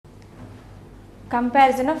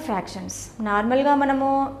Comparison of fractions. నార్మల్గా మనము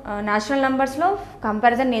natural నెంబర్స్లో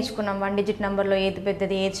comparison నేర్చుకున్నాం. 1 డిజిట్ నెంబర్లో ఏది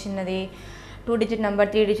పెద్దది ఏది చిన్నది, 2 డిజిట్ నెంబర్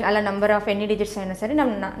 3 డిజిట్ అలా నెంబర్ ఆఫ్ ఎన్ని డిజిట్స్ అయినా సరే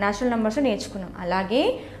న్యాచురల్ నెంబర్స్లో నేర్చుకున్నాం. అలాగే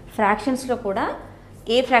ఫ్రాక్షన్స్లో కూడా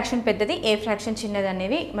ఏ ఫ్రాక్షన్ పెద్దది ఏ ఫ్రాక్షన్ చిన్నది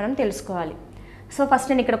అనేవి మనం తెలుసుకోవాలి. సో ఫస్ట్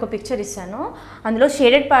నేను ఇక్కడ ఒక పిక్చర్ ఇస్తాను. అందులో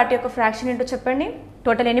షేడెడ్ పార్ట్ యొక్క ఫ్రాక్షన్ ఏంటో చెప్పండి.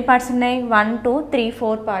 టోటల్ ఎన్ని పార్ట్స్ ఉన్నాయి? 1 2 3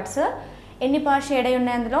 4 పార్ట్స్. ఎన్ని పార్ట్స్ షేడ్ అయి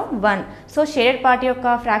ఉన్నాయి అందులో? 1. సో షేడెడ్ పార్ట్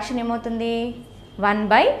యొక్క ఫ్రాక్షన్ ఏమవుతుంది?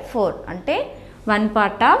 1/4. అంటే 1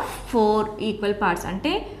 పార్ట్ ఆఫ్ 4 ఈక్వల్ పార్ట్స్.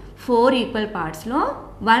 అంటే 4 ఈక్వల్ పార్ట్స్లో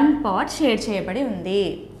 1 పార్ట్ షేడ్ చేయబడి ఉంది,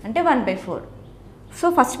 అంటే 1/4. సో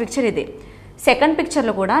ఫస్ట్ పిక్చర్ ఇది. సెకండ్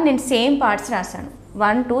పిక్చర్లో కూడా నేను సేమ్ పార్ట్స్ రాశాను.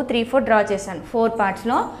 1 2 3 4 డ్రా చేశాను. 4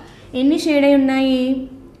 పార్ట్స్లో ఎన్ని షేడ్ అయి ఉన్నాయి?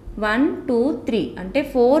 1 2 3. అంటే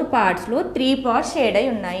 4 పార్ట్స్లో 3 పార్ట్స్ షేడ్ అయి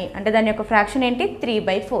ఉన్నాయి. అంటే దాని యొక్క ఫ్రాక్షన్ ఏంటి?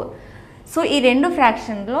 3/4. సో ఈ రెండు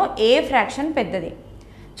ఫ్రాక్షన్లో ఏ ఫ్రాక్షన్ పెద్దది?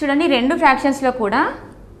 చూడండి, రెండు ఫ్రాక్షన్స్లో కూడా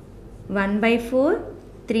 1/4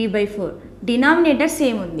 3/4 డినామినేటర్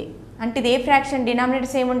సేమ్ ఉంది. అంటే ఇది ఏ ఫ్రాక్షన్?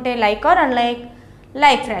 డినామినేటర్ సేమ్ ఉంటే like are unlike?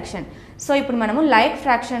 Like fraction. So ఇప్పుడు మనము లైక్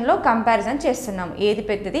ఫ్రాక్షన్లో కంపారిజన్ చేస్తున్నాం, ఏది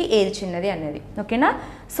పెద్దది ఏది చిన్నది అనేది. ఓకేనా?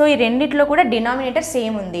 సో ఈ రెండిట్లో కూడా డినామినేటర్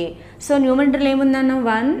సేమ్ ఉంది. సో న్యూమరేటర్లో ఏముందన్న?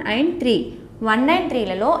 1 and 3. 1 and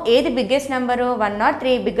 3లలో ఏది biggest number? 1 or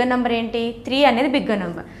 3. Bigger number ఏంటి? 3 అనేది బిగ్గర్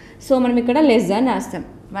నెంబర్. సో మనం ఇక్కడ లెస్ దాన్ రాస్తాం,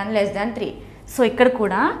 1 less than 3. సో ఇక్కడ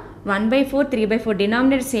కూడా 1/4 3/4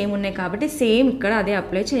 డినామినేటర్ సేమ్ ఉన్నాయి కాబట్టి సేమ్ ఇక్కడ అదే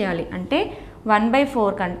అప్లై చేయాలి. అంటే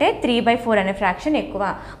 1/4 కంటే 3/4 అనే ఫ్రాక్షన్ ఎక్కువ.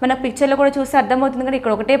 మన పిక్చర్లో కూడా చూస్తే అర్థమవుతుంది కదా,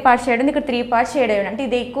 ఇక్కడ ఒకటే పార్ట్ షేడ్ ఉంది, ఇక్కడ 3 పార్ట్స్ షేడ్ అయ్యి ఉంది. అంటే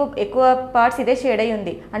ఇదే ఎక్కువ పార్ట్స్ ఇదే షేడ్ అయ్యి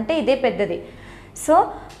ఉంది, అంటే ఇదే పెద్దది. సో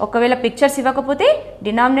ఒకవేళ పిక్చర్స్ ఇవ్వకపోతే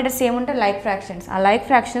డినామినేటర్ సేమ్ ఉంటే లైక్ ఫ్రాక్షన్స్. ఆ లైక్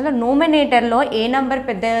ఫ్రాక్షన్లో న్యూమినేటర్లో ఏ నెంబర్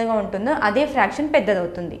పెద్దగా ఉంటుందో అదే ఫ్రాక్షన్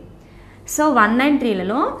పెద్దదవుతుంది. సో 1 and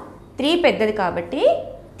 3లలో 3 పెద్దది కాబట్టి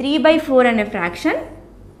 3/4 అనే ఫ్రాక్షన్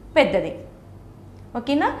పెద్దది.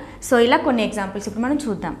 ఓకేనా? సో ఇలా కొన్ని ఎగ్జాంపుల్స్ ఇప్పుడు మనం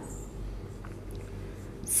చూద్దాం.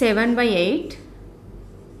 7/8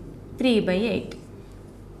 3/8.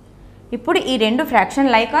 ఇప్పుడు ఈ రెండు fraction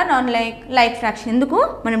like are non like? Like fraction. ఎందుకు?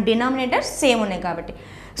 మనం డినామినేటర్ సేమ్ ఉన్నాయి కాబట్టి.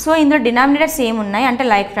 సో ఇందులో డినామినేటర్ సేమ్ ఉన్నాయి అంటే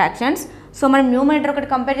లైక్ ఫ్రాక్షన్స్. సో మనం న్యూమరేటర్ ఒకటి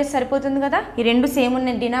కంపేర్ చేసి సరిపోతుంది కదా. ఈ రెండు సేమ్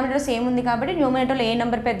ఉన్నాయి, డినామినేటర్ సేమ్ ఉంది కాబట్టి న్యూమరేటర్లో ఏ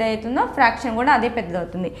నెంబర్ పెద్ద అవుతుందో ఫ్రాక్షన్ కూడా అదే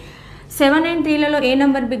పెద్దదవుతుంది. 7 and 3లలో A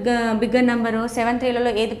number bigger number? 7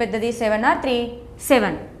 3లలో ఏది పెద్దది? 7 or 3?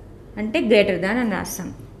 7 అంటే గ్రేటర్ దాన్ అని రాస్తాం.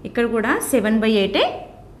 ఇక్కడ కూడా 7/8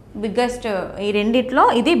 బిగ్గెస్ట్. ఈ రెండిట్లో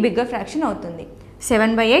ఇది బిగ్గర్ ఫ్రాక్షన్ అవుతుంది.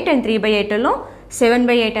 7/8 and 3/8లలో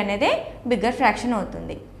 7/8 అనేది బిగ్గర్ ఫ్రాక్షన్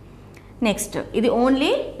అవుతుంది. నెక్స్ట్ ఇది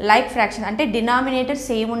ఓన్లీ లైక్ ఫ్రాక్షన్, అంటే డినామినేటర్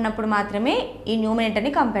సేమ్ ఉన్నప్పుడు మాత్రమే ఈ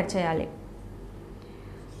న్యూమినేటర్ని కంపేర్ చేయాలి.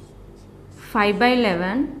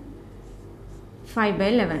 5/11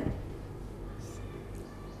 5/11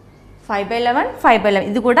 5/11 5/11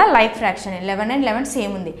 ఇది కూడా లైక్ ఫ్రాక్షన్. 11 and 11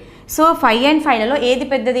 సేమ్ ఉంది. సో 5 and 5లలో ఏది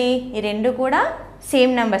పెద్దది? ఈ రెండు కూడా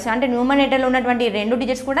సేమ్ నెంబర్స్, అంటే న్యూమరేటర్లో ఉన్నటువంటి రెండు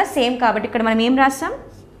డిజిట్స్ కూడా సేమ్ కాబట్టి ఇక్కడ మనం ఏం రాస్తాం?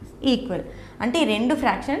 ఈక్వల్. అంటే ఈ రెండు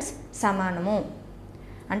ఫ్రాక్షన్స్ సమానము.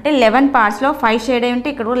 అంటే 11 పార్ట్స్లో 5 షేడ్ అయి ఉంటే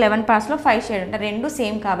ఇక్కడ కూడా 11 పార్ట్స్లో 5 షేడ్ ఉంటాయి. రెండు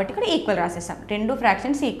సేమ్ కాబట్టి ఇక్కడ ఈక్వల్ రాసేస్తాం. రెండు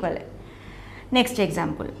fractions equal. Next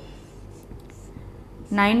example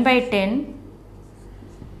 9/10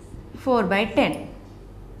 4/10.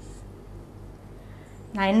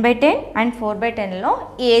 9/10 and 4/10లలో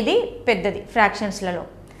ఏది పెద్దది ఫ్రాక్షన్స్లలో?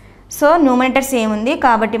 సో న్యూమరేటర్ సేమ్ ఉంది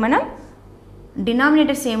కాబట్టి మనం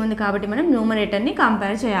డినామినేటర్ సేమ్ ఉంది కాబట్టి మనం న్యూమరేటర్ని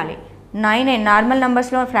కంపేర్ చేయాలి. 9 and నార్మల్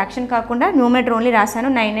నెంబర్స్లో ఫ్రాక్షన్ కాకుండా న్యూమరేటర్ ఓన్లీ రాశాను.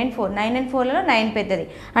 9 and 4. 9 and 4లలో 9 పెద్దది.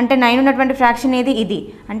 అంటే 9 ఉన్నటువంటి ఫ్రాక్షన్ ఏది? ఇది.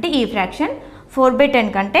 అంటే ఈ ఫ్రాక్షన్ 4/10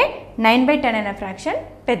 కంటే 9/10 అనే ఫ్రాక్షన్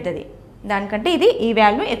పెద్దది. దానికంటే ఇది ఈ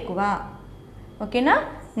వాల్యూ ఎక్కువ. ఓకేనా?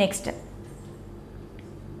 నెక్స్ట్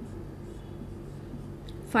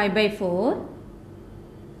 5/4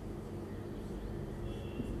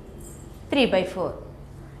 3/4.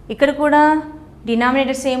 ఇక్కడ కూడా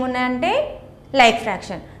denominators ఏమున్నాయంటే like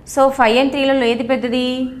fraction. So 5 and 3లలో ఏది పెద్దది?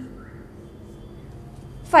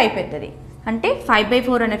 5 పెద్దది. అంటే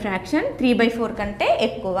 5/4 అనే ఫ్రాక్షన్ 3/4 కంటే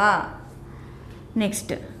ఎక్కువ.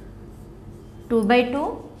 నెక్స్ట్ 2/2.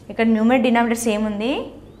 ఇక్కడ న్యూమరేటర్ డినామినేటర్ సేమ్ ఉంది.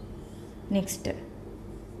 నెక్స్ట్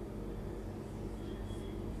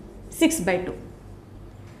 6/2.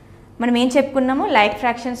 మనం ఏం చెప్పుకున్నాము? లైక్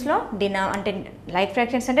ఫ్రాక్షన్స్లో అంటే లైక్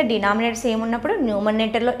ఫ్రాక్షన్స్ అంటే డినామినేటర్ సేమ్ ఉన్నప్పుడు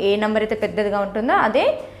న్యూమరేటర్లో ఏ నెంబర్ అయితే పెద్దదిగా ఉంటుందో అదే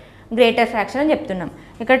గ్రేటర్ ఫ్రాక్షన్ అని చెప్తున్నాం.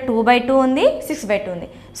 ఇక్కడ 2/2 ఉంది, 6/2 ఉంది.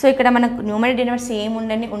 సో ఇక్కడ మనకు న్యూమరేటర్ డినామినేటర్ సేమ్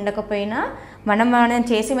ఉండకపోయినా మనం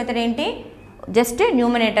చేసే మెథడ్ ఏంటి? జస్ట్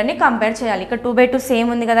న్యూమరేటర్ని కంపేర్ చేయాలి. ఇక్కడ 2/2 సేమ్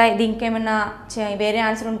ఉంది కదా, ఇది ఇంకేమైనా వేరే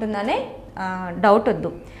ఆన్సర్ ఉంటుందనే డౌట్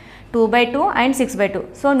వద్దు. 2/2 and 6/2.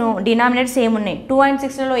 సో డినామినేటర్ సేమ్ ఉన్నాయి. 2 and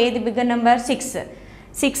 6లలో ఏది బిగ్గర్ నెంబర్? 6.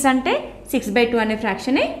 6 అంటే 6/2 అనే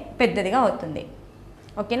ఫ్రాక్షనే పెద్దదిగా అవుతుంది.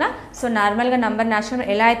 ఓకేనా? సో నార్మల్గా నంబర్ న్యాచురల్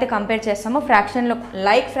ఎలా అయితే కంపేర్ చేస్తామో ఫ్రాక్షన్లో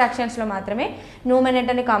లైక్ ఫ్రాక్షన్స్లో మాత్రమే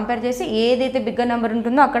న్యూమరేటర్ని కంపేర్ చేసి ఏదైతే బిగ్గర్ నెంబర్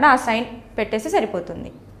ఉంటుందో అక్కడ ఆ సైన్ పెట్టేస్తే సరిపోతుంది.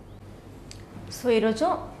 సో ఈరోజు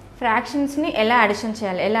ఫ్రాక్షన్స్ని ఎలా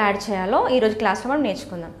యాడ్ చేయాలో ఈరోజు క్లాస్లో మనం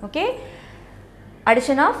నేర్చుకుందాం. Okay,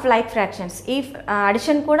 addition of like fractions. ఈ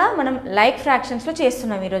అడిషన్ కూడా మనం లైక్ ఫ్రాక్షన్స్లో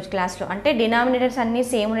చేస్తున్నాం ఈరోజు క్లాస్లో. అంటే డినామినేటర్స్ అన్నీ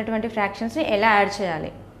సేమ్ ఉన్నటువంటి ఫ్రాక్షన్స్ని ఎలా యాడ్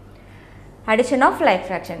చేయాలి. Addition of like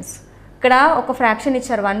fractions. ఇక్కడ ఒక ఫ్రాక్షన్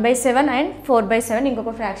ఇచ్చారు 1/7 అండ్ 4/7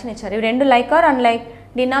 ఇంకొక ఫ్రాక్షన్ ఇచ్చారు. ఇవి రెండు like are unlike?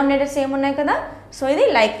 Denominators same ఉన్నాయి కదా, సో ఇది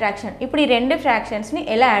లైక్ ఫ్రాక్షన్. ఇప్పుడు ఈ రెండు ఫ్రాక్షన్స్ని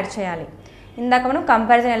ఎలా యాడ్ చేయాలి? ఇందాక మనం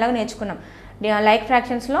కంపారిజన్ ఎలాగో నేర్చుకున్నాం. లైక్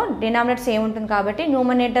ఫ్రాక్షన్స్లో డినామినేటర్ సేమ్ ఉంటుంది కాబట్టి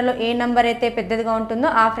న్యూమరేటర్లో ఏ నెంబర్ అయితే పెద్దదిగా ఉంటుందో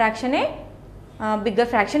ఆ ఫ్రాక్షనే బిగ్గర్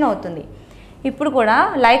ఫ్రాక్షన్ అవుతుంది. ఇప్పుడు కూడా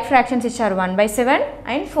లైక్ ఫ్రాక్షన్స్ ఇచ్చారు 1/7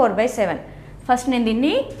 అండ్ 4/7. ఫస్ట్ నేను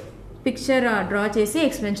దీన్ని పిక్చర్ డ్రా చేసి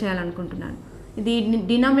ఎక్స్ప్లెయిన్ చేయాలనుకుంటున్నాను. ఇది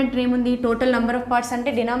డినామినేటర్ ఏముంది? టోటల్ నెంబర్ ఆఫ్ పార్ట్స్ అంటే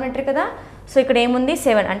డినామినేటర్ కదా. సో ఇక్కడ ఏముంది?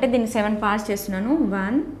 7. అంటే దీన్ని 7 పార్ట్స్ చేస్తున్నాను.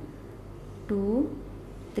 1 2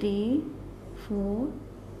 3 4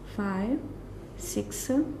 5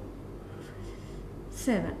 6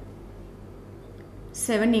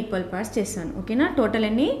 7 ఈక్వల్ పార్ట్స్ చేస్తాను. ఓకేనా? టోటల్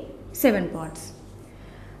ఎన్ని? 7 పార్ట్స్.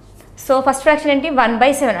 సో ఫస్ట్ ఫ్రాక్షన్ ఏంటి?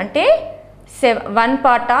 1/7 అంటే 1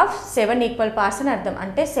 పార్ట్ ఆఫ్ 7 ఈక్వల్ పార్ట్స్ అని అర్థం.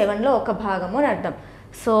 అంటే 7లో ఒక భాగము అని అర్థం.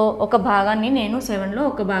 సో ఒక భాగాన్ని నేను 7లో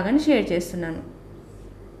ఒక భాగాన్ని షేర్ చేస్తున్నాను.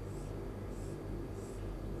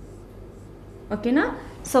 ఓకేనా?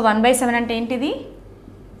 సో 1/7 అంటే ఏంటిది?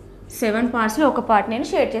 7 పార్ట్స్లో ఒక పార్ట్ నేను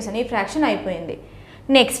షేర్ చేశాను. ఈ ఫ్రాక్షన్ అయిపోయింది.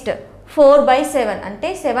 నెక్స్ట్ 4/7 అంటే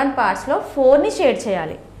 7 పార్ట్స్లో 4ని షేర్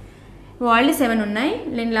చేయాలి. ఆల్రెడీ 7 ఉన్నాయి,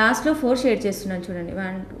 నేను లాస్ట్లో 4 షేర్ చేస్తున్నాను. చూడండి,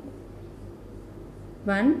 1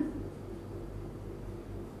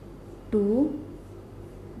 2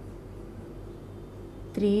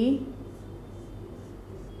 3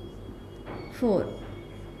 4.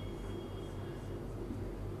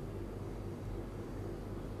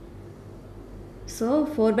 సో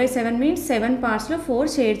 4/7 మీన్స్ 7 పార్ట్స్లో 4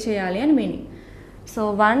 షేర్ చేయాలి అని మీనింగ్. సో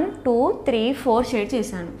 1 2 3 4 షేర్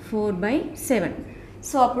చేశాను. 4/7.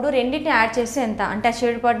 సో అప్పుడు రెండింటిని యాడ్ చేస్తే ఎంత? అంటే ఆ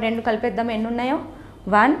షేడ్ పార్ట్ రెండు కలిపేద్దాం. ఎన్ని ఉన్నాయో?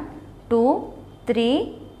 1 2 3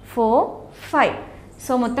 4 5.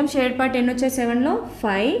 సో మొత్తం షేడ్ పార్ట్ ఎన్ని వచ్చాయి 7లో?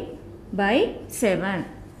 5/7.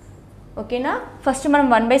 ఓకేనా? ఫస్ట్ మనం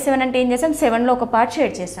 1/7 అంటే ఏం చేసాం? 7లో ఒక పార్ట్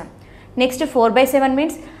షేర్ చేసాం. నెక్స్ట్ 4/7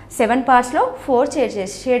 మీన్స్ 7 పార్ట్స్లో 4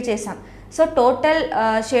 షేర్ చేసాం. సో టోటల్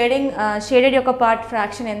షేడెడ్ యొక్క పార్ట్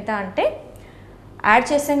ఫ్రాక్షన్ ఎంత అంటే యాడ్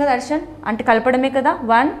చేస్తాం కదా, అడిషన్ అంటే కలపడమే కదా.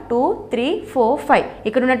 1 2 3 4 5.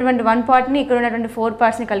 ఇక్కడ ఉన్నటువంటి 1 పార్ట్ని ఇక్కడ ఉన్నటువంటి 4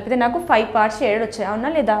 పార్ట్స్ని కలిపితే నాకు 5 పార్ట్స్ షేడెడ్ వచ్చాయి. అవునా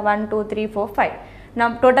లేదా? 1 2 3 4 5. నా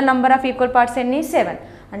total number of equal parts ఎన్ని? 7.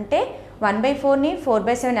 అంటే 1/4ని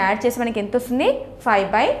 4/7 యాడ్ చేసి మనకి ఎంత వస్తుంది?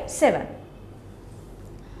 5/7.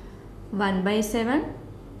 1/7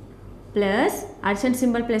 ప్లస్ అడిషన్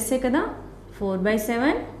సింబల్ ప్లస్సే కదా.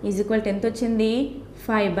 4/7 ఈజ్ ఈక్వల్ టు ఎంత వచ్చింది?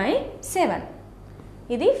 5/7.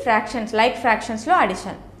 ఇది ఫ్రాక్షన్స్, లైక్ ఫ్రాక్షన్స్లో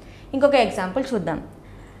అడిషన్. ఇంకొక ఎగ్జాంపుల్ చూద్దాం.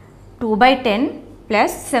 2/10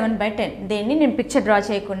 ప్లస్ 7/10. దీన్ని నేను పిక్చర్ డ్రా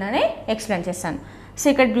చేయకుండానే ఎక్స్ప్లెయిన్ చేస్తాను. సో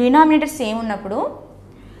ఇక్కడ డినామినేటర్ సేమ్ ఉన్నప్పుడు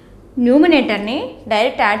న్యూమినేటర్ని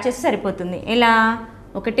డైరెక్ట్ యాడ్ చేస్తే సరిపోతుంది. ఎలా?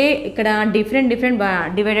 ఒకటే ఇక్కడ డిఫరెంట్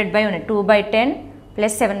డివైడెడ్ బై ఉన్నాయి. 2/10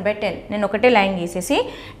 ప్లస్ 7/10. నేను ఒకటే లైన్ గీసేసి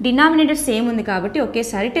డినామినేటర్ సేమ్ ఉంది కాబట్టి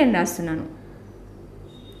ఒకేసారి 10 రాస్తున్నాను.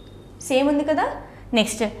 సేమ్ ఉంది కదా.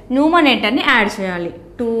 నెక్స్ట్ న్యూమరేటర్ని యాడ్ చేయాలి.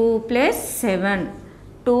 2 + 7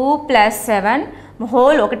 2 + 7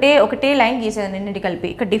 హోల్ ఒకటే లైన్ గీసాను. రెండింటి కలిపి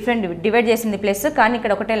ఇక్కడ డిఫరెంట్ డివైడ్ చేసింది ప్లస్, కానీ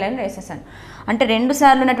ఇక్కడ ఒకటే లైన్ వేసేసాను. అంటే 2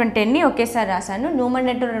 సార్లు ఉన్నటువంటి 10ని ఒకేసారి రాశాను.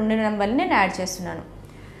 న్యూమరేటర్ 2 నెంబర్ని నేను యాడ్ చేస్తున్నాను.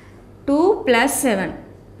 2 + 7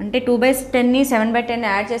 అంటే 2/10ని 7/10ని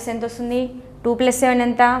యాడ్ చేస్తే ఎంత వస్తుంది? 2 + 7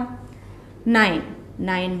 ఎంత? 9.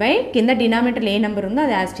 9 కింద డినామినేటర్లో ఏ నెంబర్ ఉందో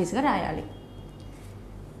అది యాజ్ టీస్గా రాయాలి.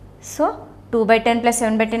 సో 2/10 +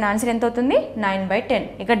 7/10 ఆన్సర్ ఎంత అవుతుంది? 9/10.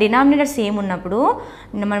 ఇక్కడ డినామినేటర్ సేమ్ ఉన్నప్పుడు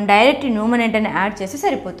మనం డైరెక్ట్ న్యూమరేటర్ని యాడ్ చేస్తే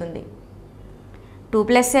సరిపోతుంది. 2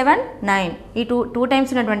 + 7 9. ఈ 2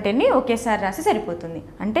 టైమ్స్ ఉన్నటువంటి 10ని ఒకేసారి రాస్తే సరిపోతుంది.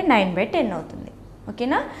 అంటే 9/10 అవుతుంది.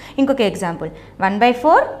 ఓకేనా? ఇంకొక ఎగ్జాంపుల్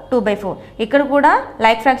 1/4 2/4. ఇక్కడ కూడా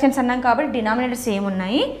లైక్ ఫ్రాక్షన్స్ అన్నాం కాబట్టి డినామినేటర్ సేమ్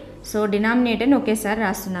ఉన్నాయి. సో డినామినేటర్ని ఒకేసారి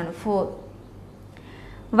రాస్తున్నాను. 4.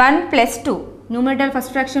 1 + 2. న్యూమరేటర్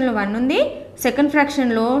ఫస్ట్ ఫ్రాక్షన్లో 1 ఉంది, సెకండ్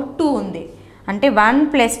ఫ్రాక్షన్లో 2 ఉంది. అంటే 1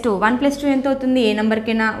 + 2. 1 + 2 ఎంత అవుతుంది? ఏ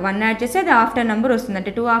నెంబర్కైనా 1 యాడ్ చేస్తే అది ఆఫ్టర్ నెంబర్ వస్తుంది.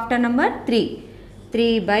 అంటే 2 ఆఫ్టర్ నెంబర్ 3.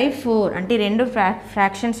 3/4. అంటే రెండు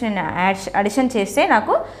ఫ్రాక్షన్స్ నేను అడిషన్ చేస్తే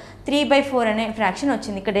నాకు 3/4 అనే ఫ్రాక్షన్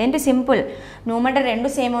వచ్చింది. ఇక్కడ ఏంటి? సింపుల్. న్యూమరేటర్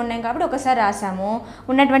రెండు సేమ్ ఉన్నాయి కాబట్టి ఒకసారి రాసాము,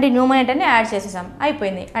 ఉన్నటువంటి న్యూమరేటర్ని యాడ్ చేసేసాం,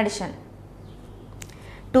 అయిపోయింది అడిషన్.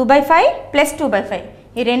 2/5 ప్లస్ 2/5.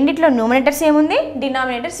 ఈ రెండిట్లో న్యూమరేటర్ సేమ్ ఉంది,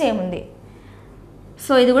 డినామినేటర్ సేమ్ ఉంది.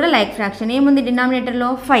 సో ఇది కూడా లైక్ ఫ్రాక్షన్. ఏముంది డినామినేటర్లో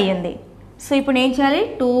 5 ఉంది. సో ఇప్పుడు ఏం చేయాలి,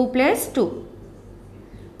 2 + 2,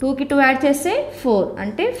 2కి 2 యాడ్ చేస్తే 4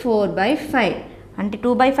 అంటే 4/5. అంటే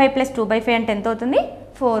 2/5 ప్లస్ 2/5 అంటే ఎంత అవుతుంది,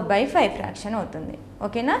 4/5 ఫ్రాక్షన్ అవుతుంది.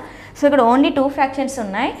 ఓకేనా. సో ఇక్కడ ఓన్లీ 2 ఫ్రాక్షన్స్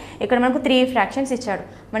ఉన్నాయి, ఇక్కడ మనకు 3 ఫ్రాక్షన్స్ ఇచ్చాడు.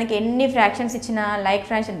 మనకి ఎన్ని ఫ్రాక్షన్స్ ఇచ్చినా లైక్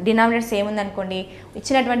ఫ్రాక్షన్ డినామినేటర్ సేమ్ ఉంది అనుకోండి,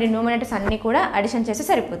 ఇచ్చినటువంటి న్యూమరేటర్స్ అన్నీ కూడా అడిషన్ చేస్తే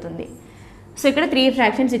సరిపోతుంది. సో ఇక్కడ 3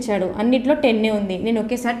 ఫ్రాక్షన్స్ ఇచ్చాడు, అన్నిట్లో 10 ఉంది. నేను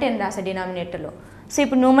ఒకేసారి 10 రాసా డినామినేటర్లో. సో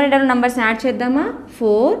ఇప్పుడు న్యూమరేటర్ నెంబర్స్ యాడ్ చేద్దామా,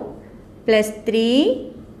 4 + 3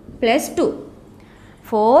 + 2,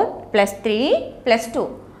 4 + 3 + 2,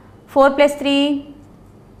 4 + 3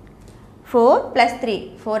 4 + 3,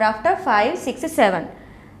 4 after 5 6 7,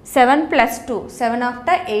 7 + 2 7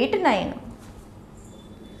 after 8 9.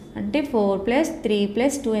 అంటే 4 + 3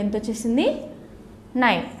 + 2 ఎంత వచ్చేసింది,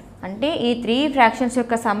 9. అంటే ఈ 3 ఫ్రాక్షన్స్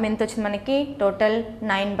యొక్క సమ్ ఎంత వచ్చింది మనకి, టోటల్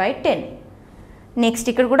 9/10. నెక్స్ట్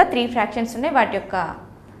ఇక్కడ కూడా 3 ఫ్రాక్షన్స్ ఉన్నాయి, వాటి యొక్క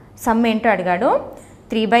సమ్ ఏంటో అడిగాడు.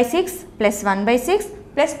 3/6 + 1/6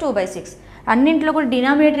 + 2/6. అన్నింట్లో కూడా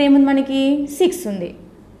డినామినేటర్ ఏముంది మనకి, 6 ఉంది.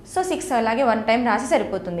 సో 6 అలాగే 1 టైం రాసి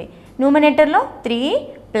సరిపోతుంది. న్యూమరేటర్లో 3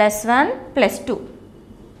 + 1 + 2,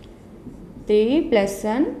 3 +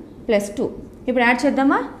 1 + 2. ఇప్పుడు యాడ్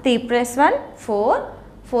చేద్దామా, 3 + 1 4,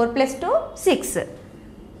 4 + 2 6,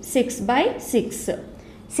 6/6.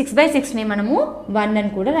 6/6ని మనము 1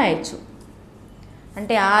 అని కూడా రాయొచ్చు.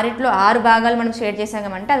 అంటే 6 భాగాలు మనం షేర్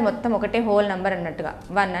చేసామంటే అది మొత్తం ఒకటే హోల్ నెంబర్ అన్నట్టుగా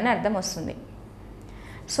 1 అని అర్థం వస్తుంది.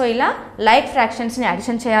 సో ఇలా లైక్ ఫ్రాక్షన్స్ని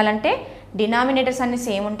అడిషన్ చేయాలంటే డినామినేటర్స్ అన్ని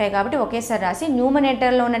సేమ్ ఉంటాయి కాబట్టి ఒకేసారి రాసి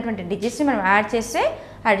న్యూమరేటర్లో ఉన్నటువంటి డిజిట్స్ని మనం యాడ్ చేస్తే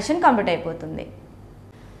అడిషన్ కంప్లీట్ అయిపోతుంది.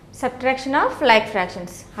 సబ్ట్రాక్షన్ ఆఫ్ లైక్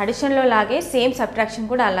ఫ్రాక్షన్స్, అడిషన్లో లాగే సేమ్ సబ్ట్రాక్షన్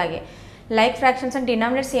కూడా అలాగే. లైక్ ఫ్రాక్షన్స్ అంటే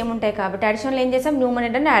డినామినేటర్ సేమ్ ఉంటాయి కాబట్టి అడిషన్లో ఏం చేసాం,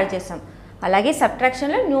 న్యూమరేటర్ని యాడ్ చేసాం. అలాగే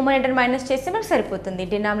సబ్ట్రాక్షన్లో న్యూమరేటర్ మైనస్ చేస్తే మనకు సరిపోతుంది.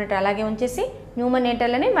 డినామినేటర్ అలాగే ఉంచేసి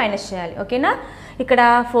న్యూమరేటర్లని మైనస్ చేయాలి. ఓకేనా. ఇక్కడ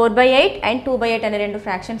 4/8 అండ్ 2/8 అనే 2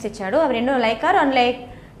 ఫ్రాక్షన్స్ ఇచ్చాడు. అవి రెండు like are unlike,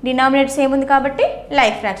 denominator same ఉంది కాబట్టి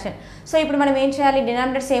లైక్ ఫ్రాక్షన్. సో ఇప్పుడు మనం ఏం చేయాలి,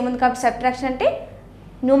 డినామినేటర్ సేమ్ ఉంది కాబట్టి సబ్ట్రాక్షన్ అంటే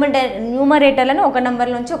న్యూమరేటర్లను ఒక నెంబర్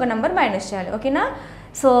నుంచి ఒక నెంబర్ మైనస్ చేయాలి. ఓకేనా.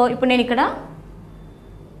 సో ఇప్పుడు నేను ఇక్కడ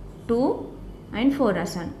 2 and 4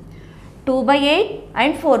 రాశాను. 2/8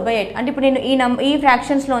 and 4/8 అంటే ఇప్పుడు నేను ఈ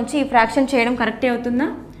ఫ్రాక్షన్స్లోంచి ఈ ఫ్రాక్షన్ చేయడం కరెక్టే అవుతుందా,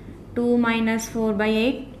 2 -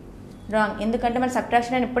 4/8 రాంగ్. ఎందుకంటే మన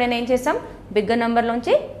సబ్ట్రాక్షన్ అని ఎప్పుడైనా ఏం చేస్తాం, బిగ్గర్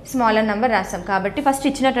నెంబర్లోంచి స్మాలర్ నెంబర్ రాస్తాం. కాబట్టి ఫస్ట్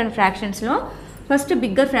ఇచ్చినటువంటి ఫ్రాక్షన్స్లో first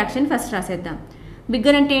bigger fraction first రాసేద్దాం.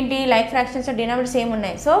 Bigger అంటే ఏంటి, లైక్ ఫ్రాక్షన్స్ డినామినేటర్ సేమ్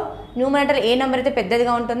ఉన్నాయి. సో న్యూమరేటర్ ఏ నెంబర్ అయితే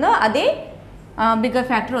పెద్దదిగా ఉంటుందో అదే బిగ్గర్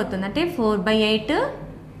ఫ్యాక్టర్ అవుతుంది. అంటే 4/8,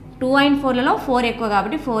 2 and 4లలో 4 ఎక్కువ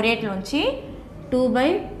కాబట్టి 4/8లోంచి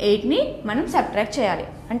 2/8ని మనం సబ్ట్రాక్ట్ చేయాలి.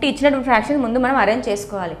 అంటే ఇచ్చినటువంటి ఫ్రాక్షన్ ముందు మనం అరేంజ్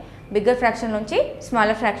చేసుకోవాలి. బిగ్గర్ ఫ్రాక్షన్లోంచి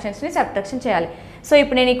స్మాలర్ ఫ్రాక్షన్స్ని సబ్ట్రాక్షన్ చేయాలి. సో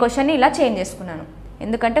ఇప్పుడు నేను ఈ క్వశ్చన్ని ఇలా చేంజ్ చేసుకున్నాను.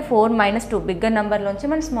 ఎందుకంటే 4 - 2 బిగ్గర్ నెంబర్లోంచి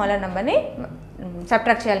మనం స్మాలర్ నెంబర్ని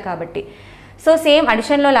సబ్ట్రాక్ట్ చేయాలి కాబట్టి. సో సేమ్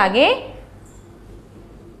అడిషన్లో లాగే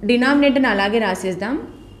డినామినేటర్ని అలాగే రాసేద్దాం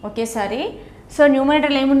ఒకేసారి. సో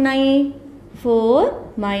న్యూమరేటర్లు ఏమున్నాయి, 4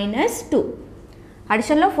 - 2.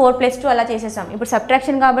 అడిషన్లో 4 + 2 అలా చేసేసాం. ఇప్పుడు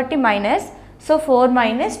సబ్ట్రాక్షన్ కాబట్టి మైనస్. సో 4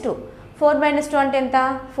 - 2. 4 - 2 అంటే ఎంత,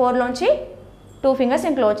 4లోంచి 2 ఫింగర్స్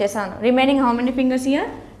నేను క్లోజ్ చేశాను. Remaining how many fingers year,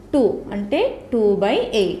 2 అంటే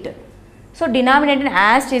 2/8. సో డినామినేటర్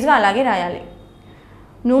యాజ్ టీజ్గా అలాగే రాయాలి.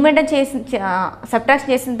 న్యూమరేటర్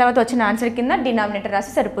సబ్ట్రాక్షన్ చేసిన తర్వాత వచ్చిన ఆన్సర్ కింద డినామినేటర్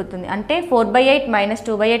రాసి సరిపోతుంది. అంటే 4/8 -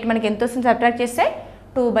 2/8 మనకి ఎంత వస్తుంది, సబ్ట్రాక్ట్ చేస్తే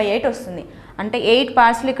 2/8 వస్తుంది. అంటే 8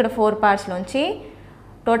 పార్ట్స్లో ఇక్కడ 4 పార్ట్స్లోంచి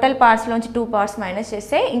టోటల్ పార్ట్స్లోంచి 2 పార్ట్స్ మైనస్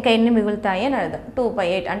చేస్తే ఇంకా ఎన్ని మిగులుతాయి అని అర్థం,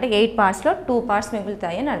 2/8. అంటే 8 పార్ట్స్లో 2 పార్ట్స్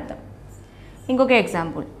మిగులుతాయి అని అర్థం. ఇంకొక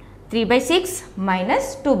ఎగ్జాంపుల్, 3/6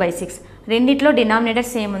 - 2/6. రెండిట్లో డినామినేటర్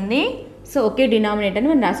సేమ్ ఉంది. సో ఒకే డినామినేటర్ని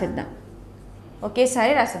మనం రాసేద్దాం,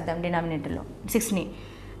 ఒకేసారి రాసేద్దాం డినామినేటర్లో 6ని.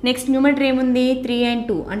 నెక్స్ట్ న్యూమరేటర్ ఏముంది, 3 and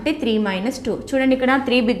 2 అంటే 3 - 2. చూడండి ఇక్కడ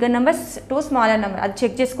 3 బిగ్గర్ నెంబర్స్, 2 స్మాలర్ నెంబర్, అది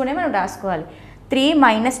చెక్ చేసుకునే మనం రాసుకోవాలి. 3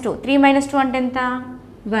 - 2, 3 - 2 అంటే ఎంత,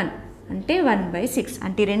 1 అంటే 1/6.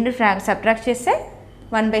 అంటే 2 సబ్ట్రాక్ట్ చేస్తే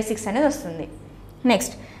 1/6 అనేది వస్తుంది.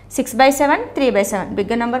 Next 6/7, 3/7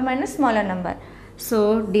 bigger number minus smaller number. So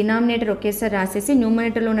denominator ఒకేసారి రాసేసి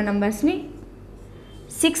న్యూమరేటర్లో ఉన్న నెంబర్స్ని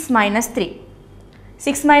 6 - 3.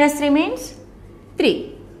 6 - 3 మీన్స్ 3,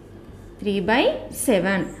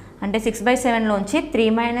 3/7. అంటే 6/7లోంచి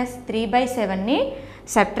 3/7ని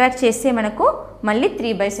సబ్ట్రాక్ట్ చేస్తే మనకు మళ్ళీ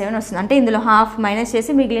 3/7 వస్తుంది. అంటే ఇందులో హాఫ్ మైనస్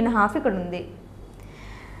చేసి మిగిలిన హాఫ్ ఇక్కడ ఉంది.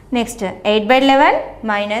 నెక్స్ట్ 8/11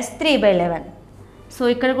 - 3/11. సో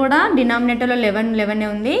ఇక్కడ కూడా డినామినేటర్లో 11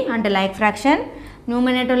 ఉంది, అంటే లైక్ ఫ్రాక్షన్.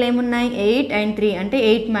 న్యూమరేటర్లో ఏమున్నాయి, 8 and 3 అంటే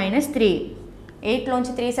 8 - 3.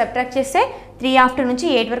 8లోంచి 3 సబ్ట్రాక్ట్ చేస్తే 3 ఆఫ్టర్ నుంచి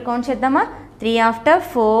 8 వరకు కౌంట్ చేద్దామా. 3 ఆఫ్టర్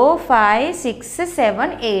 4 5 6 7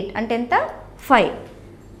 8 అంటే ఎంత 5.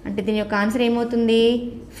 అంటే దీని యొక్క ఆన్సర్ ఏమవుతుంది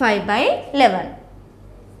 5/11.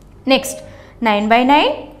 Next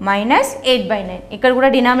 9/9 minus 8/9. ఇక్కడ కూడా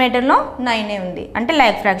డినామినేటర్లో 9 ఉంది అంటే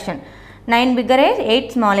లైక్ ఫ్రాక్షన్. 9 బిగ్గర్ 8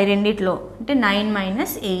 స్మాల్ రెండిట్లో అంటే 9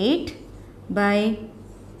 మైనస్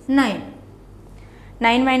 8/9.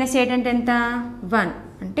 9 మైనస్ 8 అంటే ఎంత 1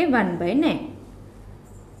 అంటే 1/9.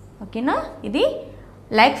 ఓకేనా. ఇది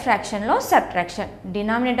like ఫ్రాక్షన్లో subtraction.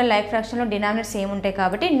 Denominator like ఫ్రాక్షన్లో denominator same ఉంటాయి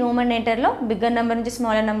కాబట్టి న్యూమరేటర్లో బిగ్గర్ నెంబర్ నుంచి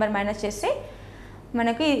స్మాలర్ నెంబర్ మైనస్ చేస్తే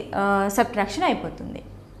మనకి సబ్ట్రాక్షన్ అయిపోతుంది.